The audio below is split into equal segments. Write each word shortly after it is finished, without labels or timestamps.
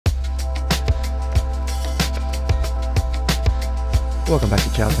Welcome back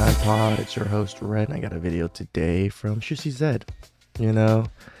to Chow Time Pod. It's your host, Red, and I got a video today from Shusi Zed. You know,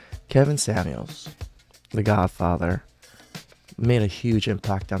 Kevin Samuels, the Godfather, made a huge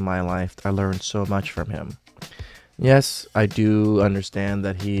impact on my life. I learned so much from him. Yes, I do understand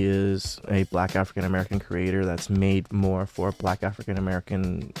that he is a Black African-American creator that's made more for Black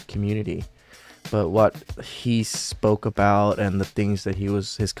African-American community. But what he spoke about and the things that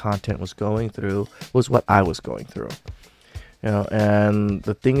his content was going through was what I was going through. You know, and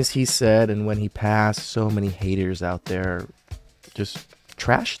the things he said, and when he passed, so many haters out there just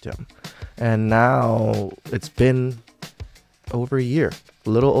trashed him. And now it's been over a year, a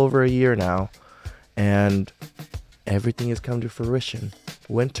little over a year now, and everything has come to fruition.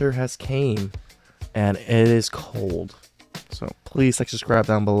 Winter has came, and it is cold. So please subscribe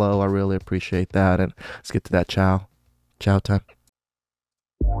down below. I really appreciate that. And let's get to that chow time.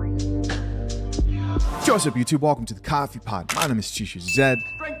 What's up, YouTube? Welcome to the Coffee Pod. My name is Shusi Zed.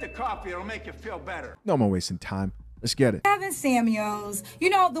 Drink the coffee, it'll make you feel better. No more wasting time. Let's get it. Kevin Samuels, you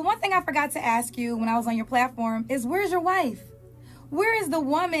know, the one thing I forgot to ask you when I was on your platform is, where's your wife? Where is the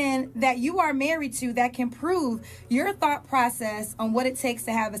woman that you are married to that can prove your thought process on what it takes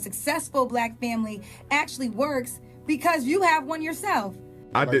to have a successful Black family actually works, because you have one yourself?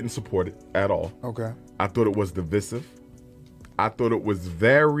 I didn't support it at all. Okay. I thought it was divisive. I thought it was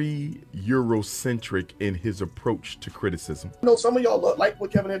very Eurocentric in his approach to criticism. You know, some of y'all look like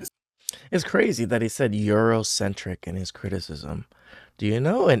what Kevin had to say. It's crazy that he said Eurocentric in his criticism. Do you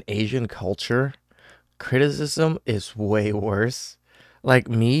know in Asian culture, criticism is way worse? Like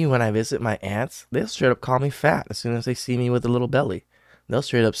me, when I visit my aunts, they'll straight up call me fat as soon as they see me with a little belly. They'll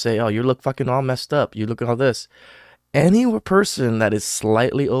straight up say, oh, you look fucking all messed up. You look at all this. Any person that is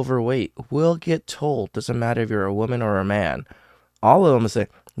slightly overweight will get told, doesn't matter if you're a woman or a man, all of them will say,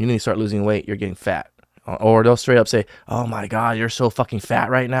 you need to start losing weight, you're getting fat. Or they'll straight up say, oh my God, you're so fucking fat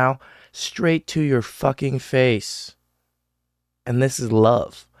right now. Straight to your fucking face. And this is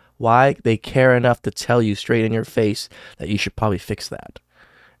love. Why? They care enough to tell you straight in your face that you should probably fix that.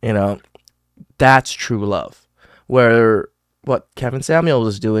 You know, that's true love. Where what Kevin Samuels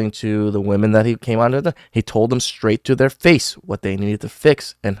was doing to the women that he came on, he told them straight to their face what they needed to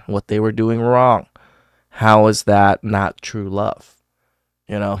fix and what they were doing wrong. How is that not true love?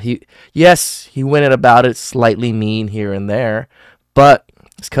 You know, he went about it slightly mean here and there, but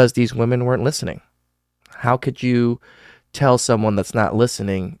it's because these women weren't listening. How could you tell someone that's not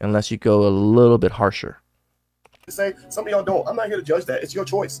listening unless you go a little bit harsher? To say some of y'all don't. I'm not here to judge that. It's your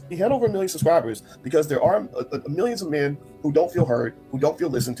choice. He had over 1 million subscribers because there are millions of men who don't feel heard, who don't feel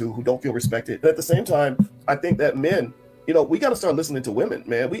listened to, who don't feel respected. But at the same time, I think that men, you know, we got to start listening to women,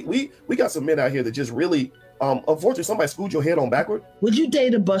 man. We got some men out here that just really, unfortunately, somebody screwed your head on backward. Would you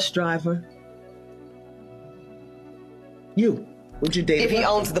date a bus driver? Would you date if he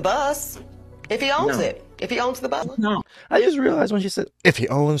owns the bus? If he owns it. If he owns the bus? No. I just realized when she said, if he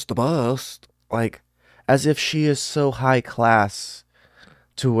owns the bus, like, as if she is so high class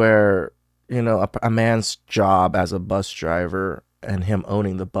to where, you know, a man's job as a bus driver and him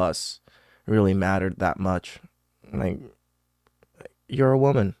owning the bus really mattered that much. Like, you're a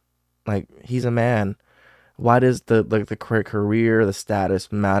woman. Like, he's a man. Why does the career, the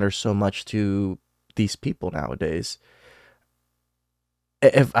status matter so much to these people nowadays?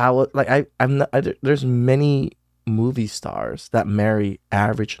 If I was like, there's many movie stars that marry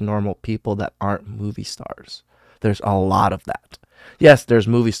average normal people that aren't movie stars. There's a lot of that. Yes, there's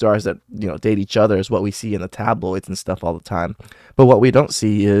movie stars that, you know, date each other, is what we see in the tabloids and stuff all the time. But what we don't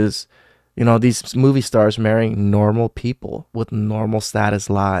see is, you know, these movie stars marrying normal people with normal status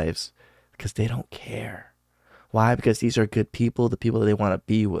lives because they don't care. Why? Because these are good people, the people that they want to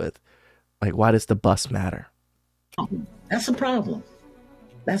be with. Like, why does the bus matter? That's a problem.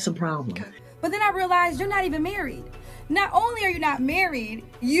 That's a problem. But then I realized you're not even married. Not only are you not married,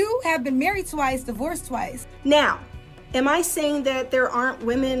 you have been married twice, divorced twice. Now, am I saying that there aren't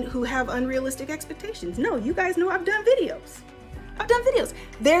women who have unrealistic expectations? No, you guys know I've done videos.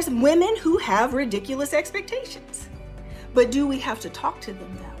 There's women who have ridiculous expectations. But do we have to talk to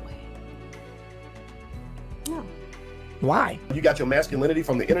them that way? No. Why? You got your masculinity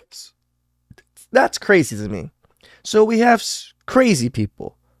from the internet. That's crazy to me. So we have crazy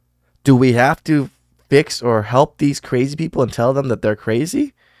people. Do we have to fix or help these crazy people and tell them that they're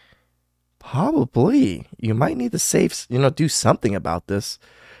crazy? Probably. You might need to do something about this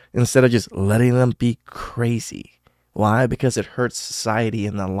instead of just letting them be crazy. Why? Because it hurts society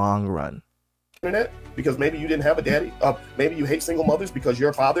in the long run. Internet, because maybe you didn't have a daddy. Maybe you hate single mothers because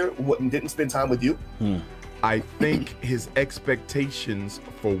your father didn't spend time with you. I think his expectations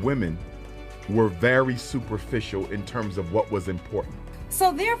for women were very superficial in terms of what was important.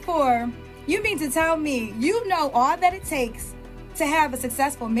 So therefore, you mean to tell me you know all that it takes to have a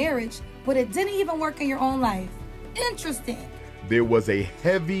successful marriage, but it didn't even work in your own life? Interesting. There was a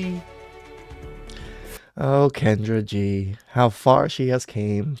heavy... Oh, Kendra G, how far she has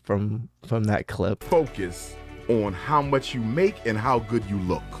came from that clip. focus on how much you make and how good you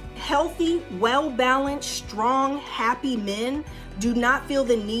look. Healthy, well-balanced, strong, happy men do not feel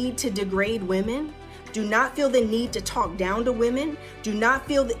the need to degrade women, do not feel the need to talk down to women, do not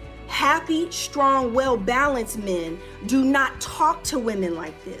feel the happy, strong, well-balanced men do not talk to women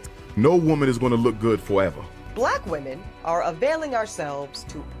like this. No woman is going to look good forever. Black women are availing ourselves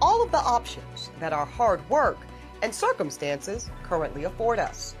to all of the options that our hard work and circumstances currently afford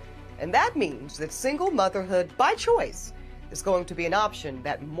us. And that means that single motherhood by choice is going to be an option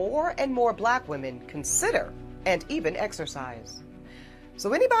that more and more Black women consider and even exercise.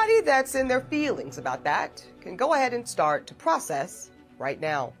 So anybody that's in their feelings about that can go ahead and start to process right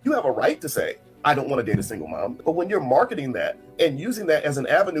now. You have a right to say, I don't want to date a single mom. But when you're marketing that and using that as an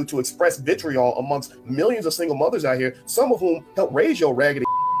avenue to express vitriol amongst millions of single mothers out here, some of whom helped raise your raggedy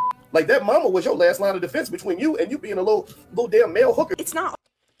like that mama was your last line of defense between you and you being a little damn male hooker. It's not.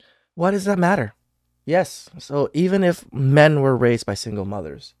 Why does that matter? Yes, so even if men were raised by single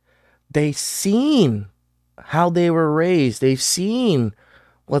mothers, they've seen how they were raised. They've seen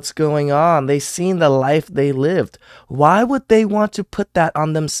what's going on. They've seen the life they lived. Why would they want to put that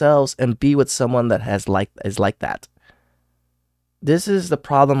on themselves and be with someone that is like that? This is the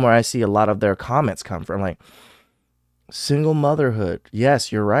problem where I see a lot of their comments come from. Like, single motherhood.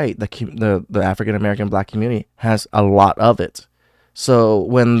 Yes, you're right. The African American Black community has a lot of it. So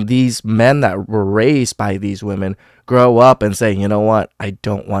when these men that were raised by these women grow up and say, you know what, I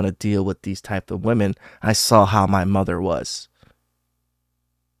don't want to deal with these type of women. I saw how my mother was.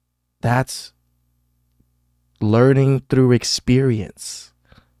 That's learning through experience.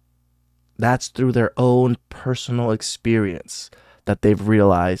 That's through their own personal experience that they've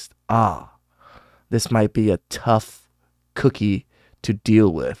realized, this might be a tough cookie to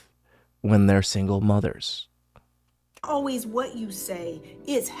deal with when they're single mothers. Always what you say,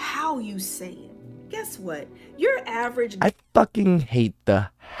 is how you say it. Guess what? Your average... I fucking hate the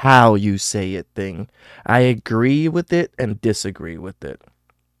how you say it thing. I agree with it and disagree with it.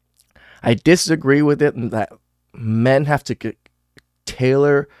 I disagree with it in that men have to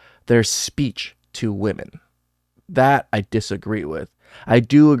tailor their speech to women. That I disagree with. I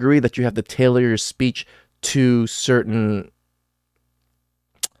do agree that you have to tailor your speech to certain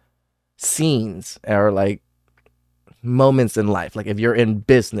scenes or like moments in life. Like if you're in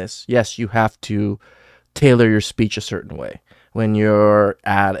business, yes, you have to tailor your speech a certain way. When you're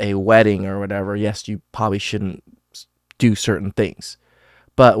at a wedding or whatever, yes, you probably shouldn't do certain things.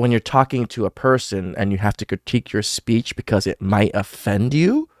 But when you're talking to a person and you have to critique your speech because it might offend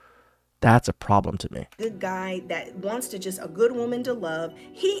you, that's a problem to me. Good guy that wants to just a good woman to love.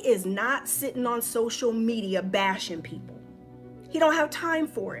 He is not sitting on social media bashing people. He don't have time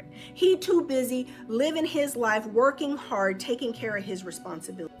for it. He too busy living his life, working hard, taking care of his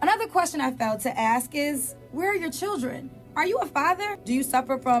responsibility. Another question I failed to ask is, where are your children? Are you a father? Do you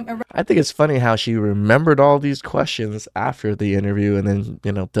suffer from... I think it's funny how she remembered all these questions after the interview and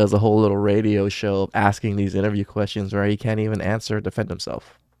then, does a whole little radio show asking these interview questions where he can't even answer or defend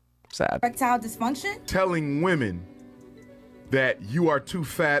himself. Sad. Erectile dysfunction? Telling women that you are too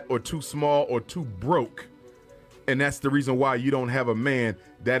fat or too small or too broke, and that's the reason why you don't have a man,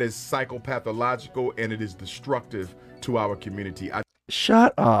 that is psychopathological and it is destructive to our community.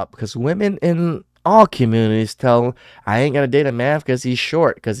 Shut up, because women in all communities tell, I ain't gonna date a man because he's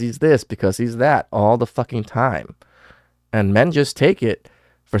short, because he's this, because he's that, all the fucking time. And men just take it.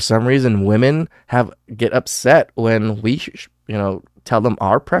 For some reason, women get upset when we, tell them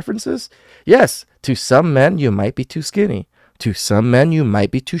our preferences. Yes, to some men, you might be too skinny. To some men, you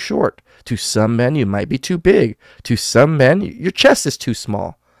might be too short. To some men, you might be too big. To some men, your chest is too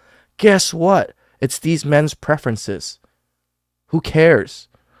small. Guess what? It's these men's preferences. Who cares?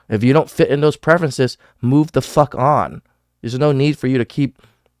 If you don't fit in those preferences, move the fuck on. There's no need for you to keep,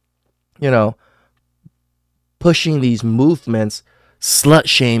 pushing these movements,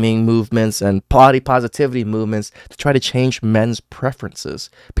 slut-shaming movements and body positivity movements to try to change men's preferences,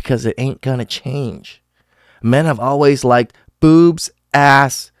 because it ain't gonna change. Men have always liked boobs,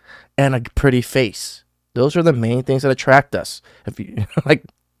 ass, and a pretty face. Those are the main things that attract us. If you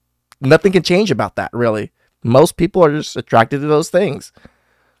nothing can change about that, really. Most people are just attracted to those things.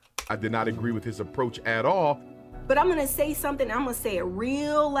 I did not agree with his approach at all. But I'm going to say something. I'm going to say it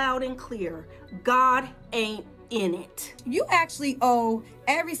real loud and clear. God ain't in it. You actually owe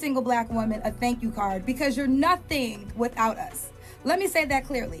every single black woman a thank you card because you're nothing without us. Let me say that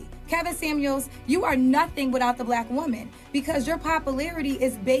clearly. Kevin Samuels, you are nothing without the black woman because your popularity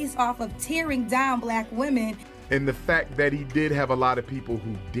is based off of tearing down black women. And the fact that he did have a lot of people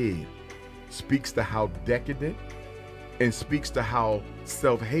who did speaks to how decadent and speaks to how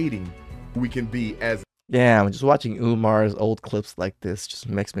self-hating we can be as. Yeah, I'm just watching Umar's old clips like this just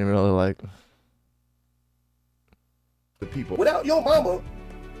makes me really like the people. Without your mama,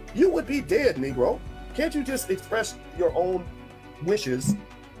 you would be dead, Negro. Can't you just express your own wishes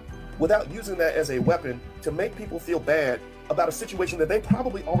without using that as a weapon to make people feel bad about a situation that they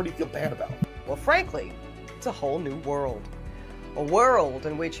probably already feel bad about? Well, frankly, it's a whole new world. A world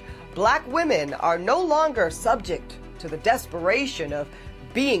in which black women are no longer subject to the desperation of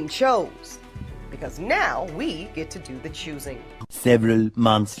being chose. Because now we get to do the choosing. Several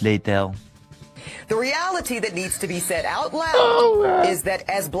months later. The reality that needs to be said out loud is that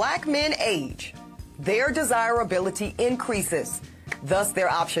as black men age, their desirability increases. Thus, their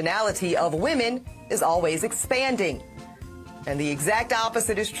optionality of women is always expanding. And the exact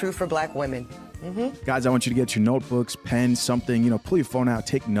opposite is true for black women. Guys, I want you to get your notebooks, pens, something, pull your phone out,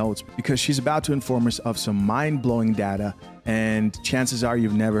 take notes, because she's about to inform us of some mind-blowing data, and chances are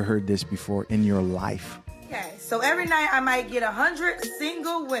you've never heard this before in your life. Okay, so every night I might get 100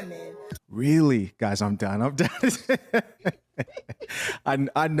 single women. Really? Guys, I'm done. I'm done.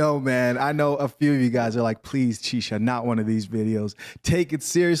 I know, man. I know a few of you guys are like, please, Chisha, not one of these videos. Take it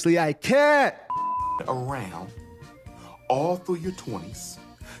seriously. I can't. Around all through your 20s.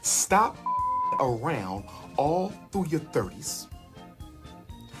 Stop around all through your 30s.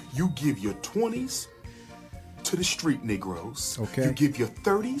 You give your 20s to the street Negroes. Okay. You give your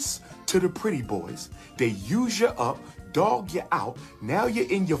 30s to the pretty boys. They use you up, dog you out. Now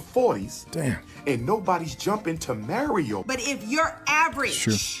you're in your 40s. Damn. And nobody's jumping to marry you. But if you're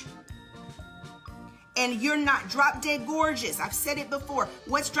average and you're not drop dead gorgeous, I've said it before,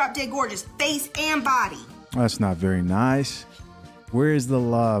 what's drop dead gorgeous? Face and body. That's not very nice. Where is the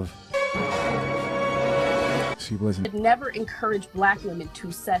love? See, listen. Never encourage black women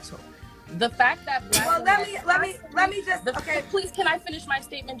to settle. The fact that black women, let me just okay. Please, can I finish my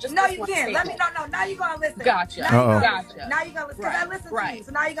statement? Just no, you can't. Let me no. Now you're gonna listen. Gotcha. Gotcha. Now you're gonna listen. Because I listen to you,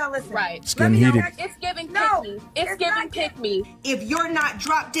 so now you're gonna listen. Right. It's getting heated. It's giving pick me. It's giving pick me. If you're not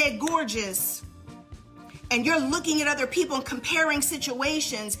drop dead gorgeous, and you're looking at other people and comparing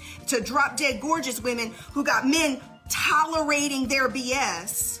situations to drop dead gorgeous women who got men tolerating their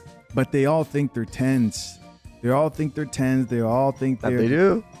BS. But they all think they're 10s. They all think they're 10s. They all think they're... They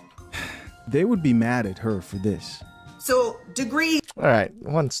do? They would be mad at her for this. So, degree... All right,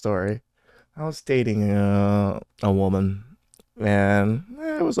 one story. I was dating a woman, and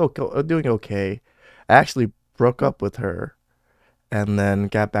it was okay, doing okay. I actually broke up with her and then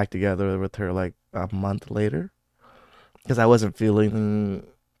got back together with her like a month later because I wasn't feeling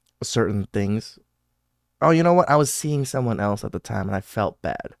certain things. Oh, you know what? I was seeing someone else at the time and I felt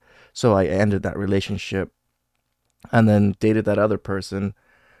bad. So I ended that relationship and then dated that other person.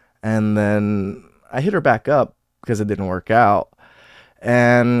 And then I hit her back up because it didn't work out.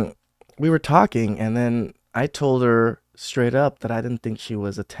 And we were talking and then I told her straight up that I didn't think she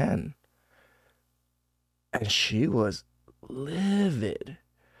was a 10. And she was livid.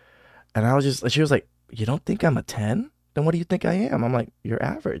 And I was just, she was like, you don't think I'm a 10? Then what do you think I am? I'm like, you're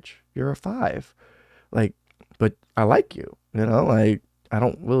average. You're a 5. Like, but I like you, like, I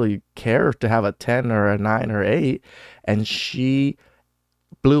don't really care to have a 10 or a 9 or 8. And she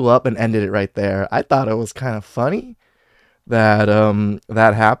blew up and ended it right there. I thought it was kind of funny that,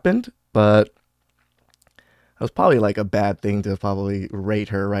 that happened, but it was probably like a bad thing to probably rate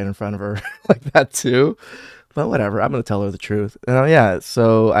her right in front of her like that too. But whatever, I'm going to tell her the truth. Yeah,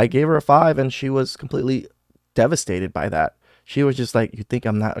 so I gave her a 5 and she was completely devastated by that. She was just like, you think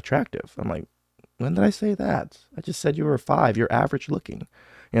I'm not attractive? I'm like, when did I say that? I just said you were a 5. You're average looking.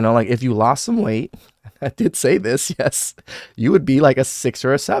 Like if you lost some weight, I did say this, yes, you would be like a 6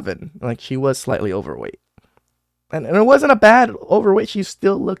 or a 7. Like she was slightly overweight. And it wasn't a bad overweight. She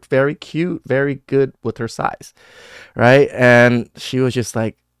still looked very cute, very good with her size, right? And she was just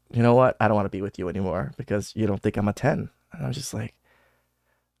like, you know what? I don't want to be with you anymore because you don't think I'm a 10. And I was just like,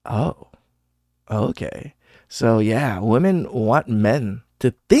 oh, okay. So yeah, women want men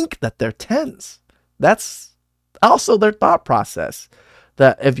to think that they're 10s. That's also their thought process.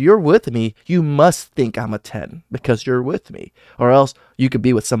 That if you're with me, you must think I'm a 10 because you're with me, or else you could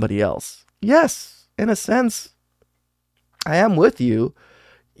be with somebody else. Yes, in a sense, I am with you.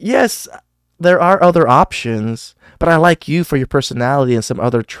 Yes, there are other options, but I like you for your personality and some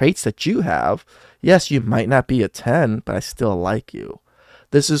other traits that you have. Yes, you might not be a 10, but I still like you.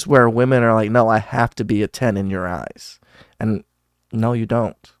 This is where women are like, no, I have to be a 10 in your eyes. And no, you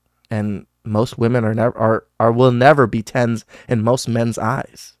don't. And most women will never be 10s in most men's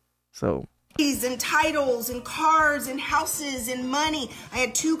eyes. So and titles and cars and houses and money. I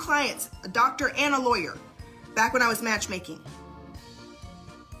had 2 clients, a doctor and a lawyer, back when I was matchmaking.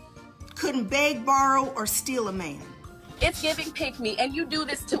 Couldn't beg, borrow, or steal a man. It's giving pick me, and you do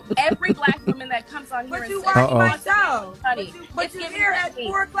this to every black woman that comes on here. But and you says, watch my show. honey, But you here at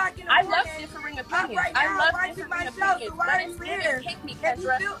 4 o'clock in the I morning. love differing opinions. Right I now, love watching differing my show, opinions. so why But are it's you giving here? pick me, If you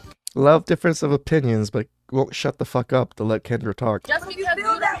Kendra. feel, love difference of opinions, but won't shut the fuck up to let Kendra talk. Just because you feel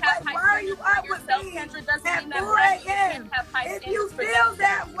don't that have way, high why are you standards up for with yourself, me Kendra, doesn't at mean that 4 black men a.m.? can't have high If standards you for feel themselves.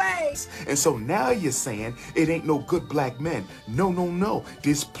 that way. And so now you're saying it ain't no good black men. No, no, no.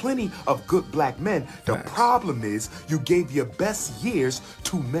 There's plenty of good black men. The problem is you gave your best years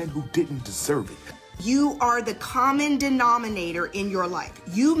to men who didn't deserve it. You are the common denominator in your life.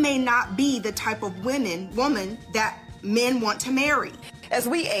 You may not be the type of woman that men want to marry. As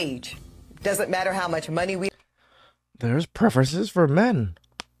we age, doesn't matter how much money we There's preferences for men.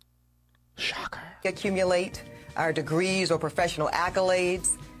 Shocker. accumulate, our degrees or professional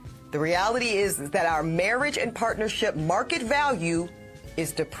accolades, the reality is that our marriage and partnership market value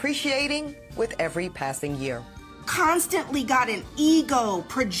is depreciating with every passing year. Constantly got an ego,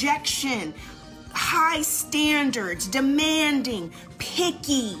 projection, high standards, demanding,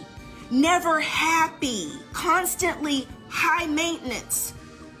 picky, never happy, constantly high maintenance.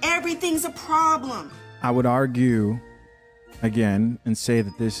 Everything's a problem. I would argue again and say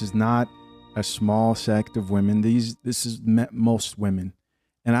that this is not a small sect of women. This is most women.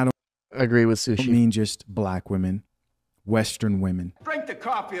 And I don't agree with Sushi. mean just black women, Western women. Drink the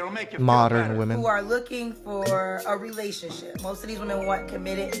coffee, it'll make you feel Modern better. women. Who are looking for a relationship. Most of these women want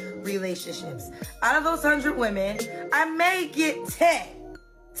committed relationships. Out of those 100 women, I may get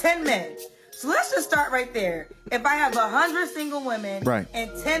 10 men. So let's just start right there. If I have 100 single women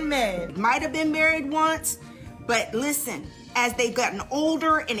and 10 men. Might have been married once, but listen, as they've gotten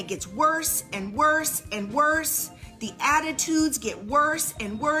older and it gets worse and worse and worse, the attitudes get worse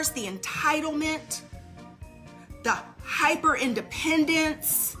and worse, the entitlement, the hyper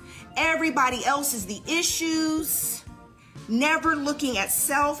independence, everybody else is the issues, never looking at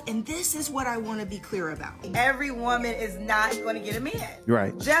self. And this is what I want to be clear about. Every woman is not going to get a man.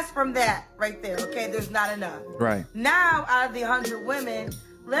 Right. Just from that right there, okay? There's not enough. Right. Now, out of the 100 women,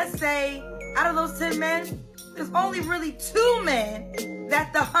 let's say out of those 10 men, there's only really 2 men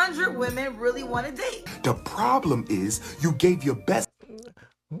that the 100 women really want to date. The problem is you gave your best.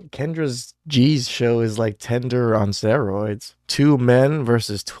 Kendra's G's show is like Tender on steroids. 2 men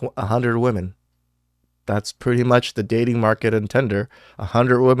versus 100 women. That's pretty much the dating market in Tinder.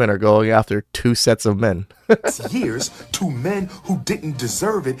 100 women are going after 2 sets of men. years to men who didn't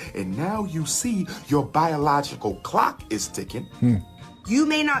deserve it, and now you see your biological clock is ticking. You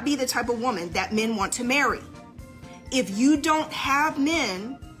may not be the type of woman that men want to marry. If you don't have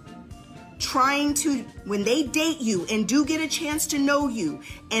men trying to, when they date you and do get a chance to know you,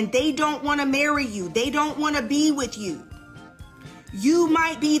 and they don't want to marry you, they don't want to be with you, you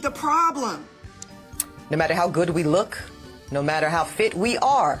might be the problem. No matter how good we look, no matter how fit we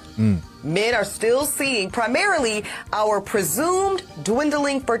are, men are still seeing primarily our presumed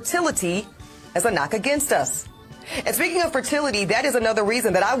dwindling fertility as a knock against us. And speaking of fertility, that is another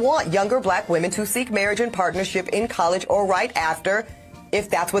reason that I want younger black women to seek marriage and partnership in college or right after, if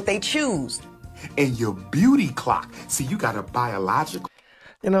that's what they choose. And your beauty clock. See, you got a biological.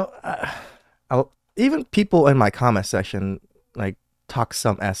 You know, even people in my comment section, like, talk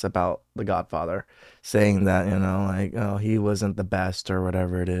some S about The Godfather, saying that, you know, like, oh, he wasn't the best or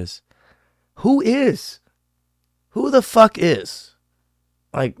whatever it is. Who is? Who the fuck is?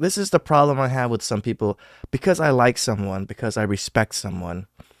 Like, this is the problem I have with some people. Because I like someone, because I respect someone,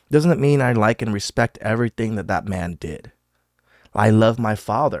 doesn't mean I like and respect everything that that man did. I love my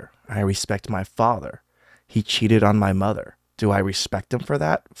father. I respect my father. He cheated on my mother. Do I respect him for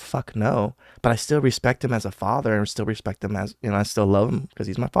that? Fuck no. But I still respect him as a father, and still respect him as, you know, I still love him because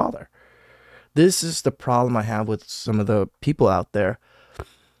he's my father. This is the problem I have with some of the people out there.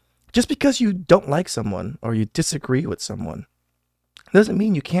 Just because you don't like someone or you disagree with someone doesn't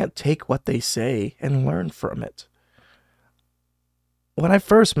mean you can't take what they say and learn from it. When I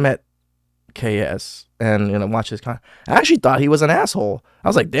first met KS and, you know, watched his content, I actually thought he was an asshole. I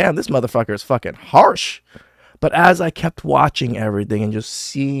was like, damn, this motherfucker is fucking harsh. But as I kept watching everything and just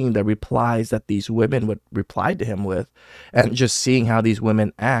seeing the replies that these women would reply to him with, and just seeing how these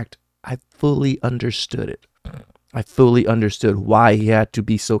women act, I fully understood it. I fully understood why he had to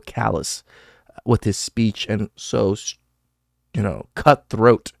be so callous with his speech and so,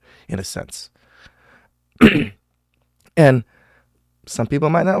 cutthroat in a sense. And some people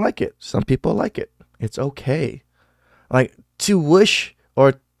might not like it. Some people like it. It's okay. Like, to wish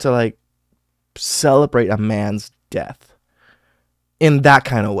or to, like, celebrate a man's death in that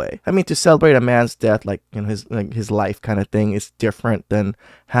kind of way. I mean, to celebrate a man's death, like, his life kind of thing, is different than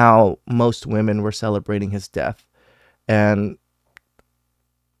how most women were celebrating his death. And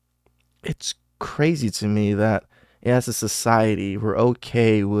it's crazy to me that as a society, we're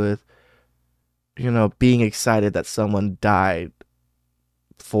okay with, being excited that someone died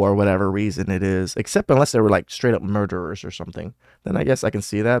for whatever reason it is, except unless they were like straight up murderers or something. Then I guess I can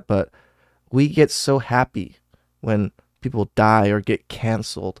see that. But we get so happy when people die or get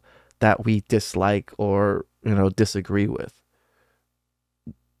canceled that we dislike or, disagree with.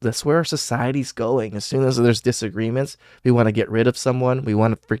 That's where our society's going. As soon as there's disagreements, we want to get rid of someone. We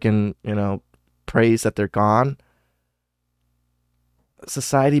want to freaking, praise that they're gone.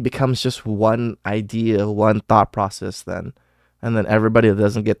 Society becomes just one idea, one thought process then. And then everybody that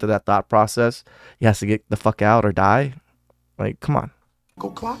doesn't get to that thought process, he has to get the fuck out or die. Like, come on.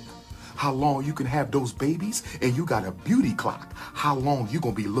 Clock? How long you can have those babies, and you got a beauty clock. How long you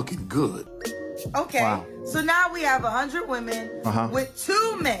gonna be looking good. Okay, wow. So now we have 100 women with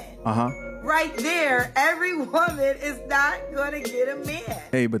 2 men. Right there, every woman is not gonna get a man.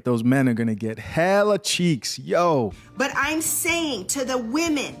 Hey, but those men are gonna get hella cheeks, yo. But I'm saying to the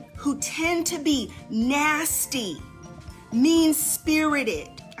women who tend to be nasty, mean-spirited,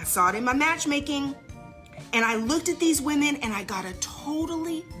 I saw it in my matchmaking, and I looked at these women and I got a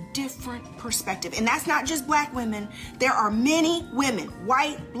totally different perspective. And that's not just black women. There are many women,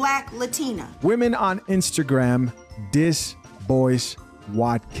 white, black, Latina. Women on Instagram diss Boyce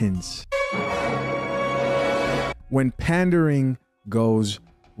Watkins when pandering goes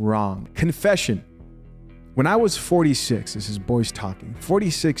wrong. Confession. When I was 46, this is Boyce talking,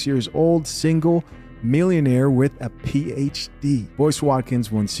 46 years old, single, millionaire with a PhD. Boyce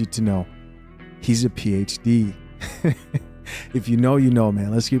Watkins wants you to know he's a PhD. If you know, you know,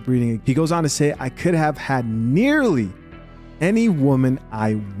 man. Let's keep reading it. He goes on to say, I could have had nearly any woman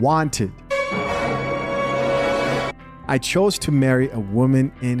I wanted. I chose to marry a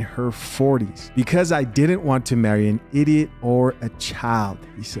woman in her 40s because I didn't want to marry an idiot or a child,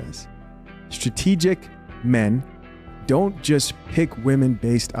 he says. Strategic men don't just pick women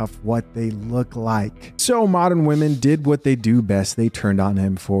based off what they look like. So modern women did what they do best. They turned on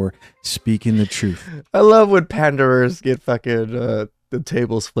him for speaking the truth. I love when panderers get fucking the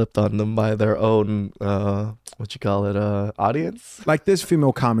tables flipped on them by their own audience. Like this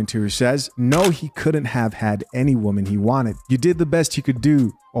female commentator says, no, he couldn't have had any woman he wanted. You did the best you could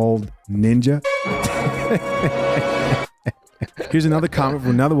do, old ninja. Here's another comment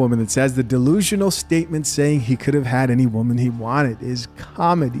from another woman that says the delusional statement saying he could have had any woman he wanted is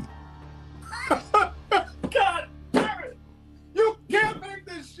comedy. God damn it! You can't make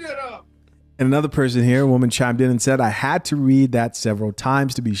this shit up! And another person here, a woman chimed in and said, I had to read that several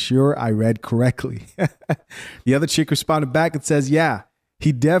times to be sure I read correctly. The other chick responded back and says, yeah,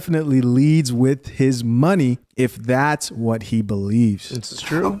 he definitely leads with his money if that's what he believes. It's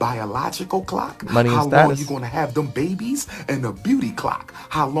true. A biological clock? Money and How status. long you gonna have them babies? And a beauty clock.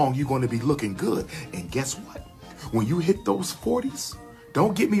 How long you gonna be looking good? And guess what? When you hit those 40s,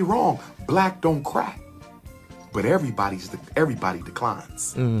 don't get me wrong, black don't crack. But everybody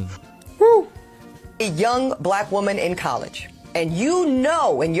declines. Woo. A young black woman in college, and you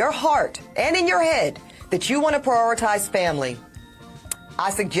know in your heart and in your head that you want to prioritize family. I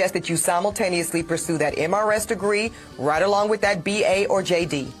suggest that you simultaneously pursue that MRS degree right along with that BA or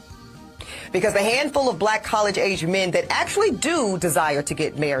JD. Because the handful of black college-age men that actually do desire to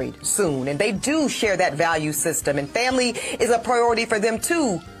get married soon, and they do share that value system, and family is a priority for them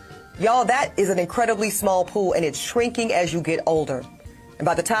too, y'all, that is an incredibly small pool, and it's shrinking as you get older. And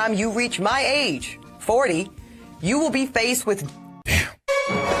by the time you reach my age, 40, you will be faced with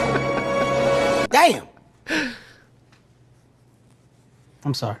Damn!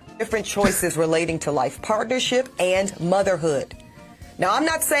 I'm sorry. different choices relating to life partnership and motherhood. Now, I'm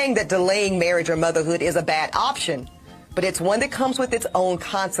not saying that delaying marriage or motherhood is a bad option, but it's one that comes with its own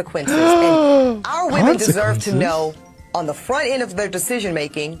consequences. And our women deserve to know on the front end of their decision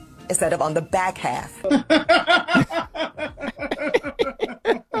making instead of on the back half.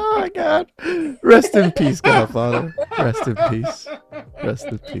 Oh my God. Rest in peace, Godfather. Rest in peace. Rest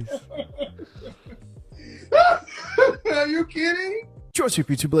in peace. Are you kidding? What's up,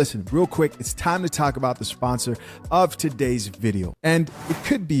 YouTube? Listen, real quick, it's time to talk about the sponsor of today's video. And it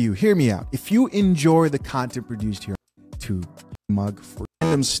could be you. Hear me out. If you enjoy the content produced here to mug for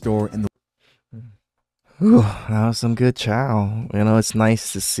random store in the Ooh, that was some good chow. You know, it's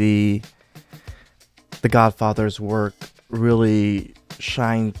nice to see The Godfather's work really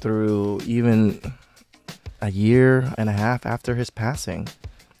shine through even a year and a half after his passing.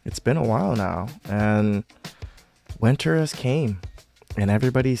 It's been a while now, and winter has came. And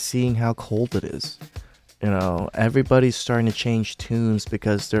everybody's seeing how cold it is. You know, everybody's starting to change tunes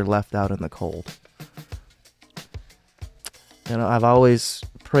because they're left out in the cold. You know, I've always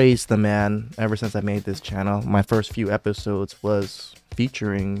praised the man ever since I made this channel. My first few episodes was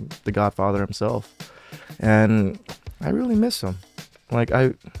featuring the Godfather himself. And I really miss him.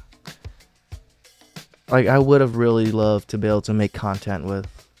 I would have really loved to be able to make content with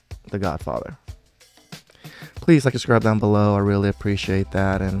the Godfather. Please like and subscribe down below. I really appreciate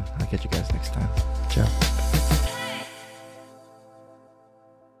that, and I'll catch you guys next time. Ciao.